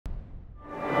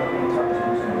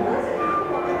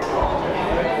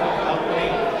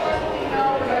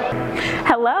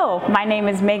Hello, my name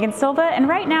is Megan Silva, and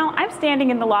right now I'm standing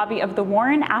in the lobby of the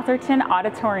Warren Atherton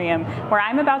Auditorium, where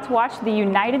I'm about to watch the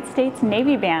United States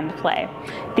Navy Band play.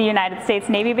 The United States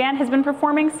Navy Band has been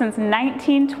performing since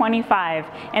 1925,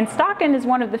 and Stockton is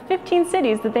one of the 15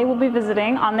 cities that they will be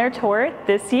visiting on their tour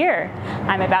this year.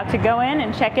 I'm about to go in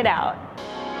and check it out.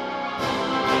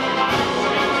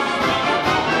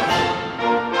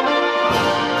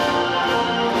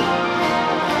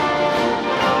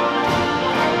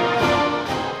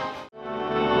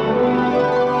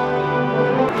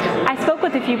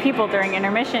 With a few people during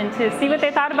intermission to see what they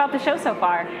thought about the show so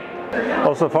far.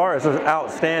 Well, so far it's an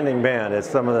outstanding band. It's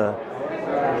some of the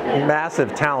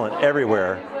massive talent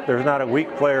everywhere. There's not a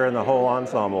weak player in the whole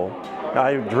ensemble.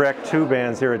 I direct 2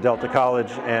 bands here at Delta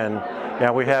College, and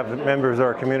now we have members of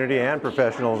our community and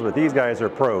professionals, but these guys are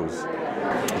pros.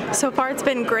 So far it's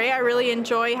been great. I really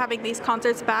enjoy having these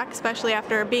concerts back, especially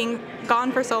after being gone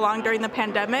for so long during the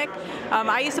pandemic.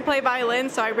 I used to play violin,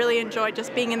 so I really enjoy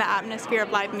just being in the atmosphere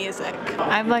of live music.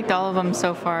 I've liked all of them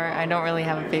so far. I don't really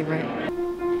have a favorite.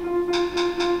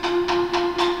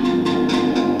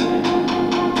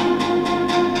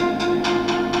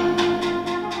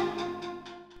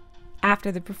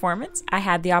 After the performance, I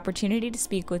had the opportunity to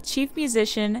speak with Chief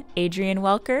Musician Adrian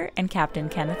Welker and Captain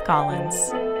Kenneth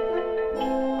Collins.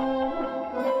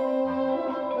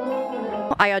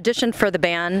 I auditioned for the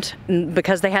band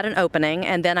because they had an opening,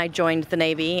 and then I joined the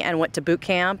Navy and went to boot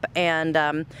camp, and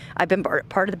I've been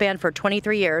part of the band for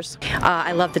 23 years.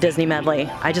 I love the Disney medley.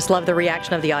 I just love the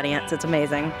reaction of the audience. It's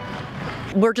amazing.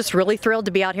 We're just really thrilled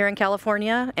to be out here in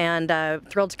California, and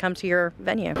thrilled to come to your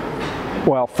venue.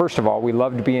 Well, first of all, we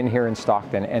loved being here in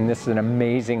Stockton, and this is an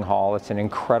amazing hall. It's an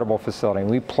incredible facility.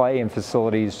 We play in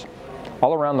facilities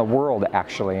all around the world,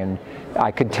 actually, and I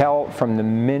could tell from the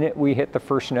minute we hit the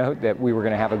first note that we were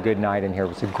going to have a good night in here. It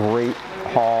was a great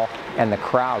hall, and the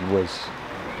crowd was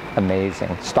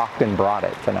amazing. Stockton brought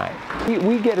it tonight.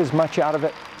 We get as much out of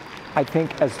it, I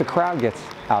think, as the crowd gets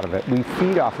out of it. We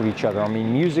feed off of each other. I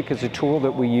mean, music is a tool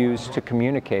that we use to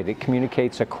communicate. It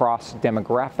communicates across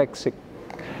demographics. It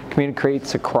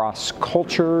communicates across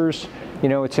cultures. You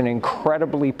know, it's an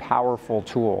incredibly powerful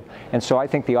tool. And so I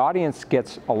think the audience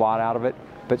gets a lot out of it,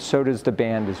 but so does the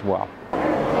band as well.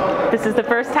 This is the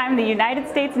first time the United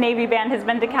States Navy Band has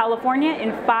been to California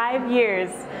in 5 years.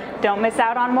 Don't miss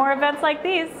out on more events like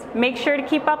these. Make sure to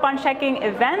keep up on checking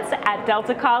events at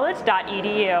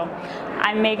deltacollege.edu.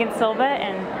 I'm Megan Silva,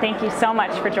 and thank you so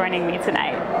much for joining me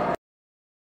tonight.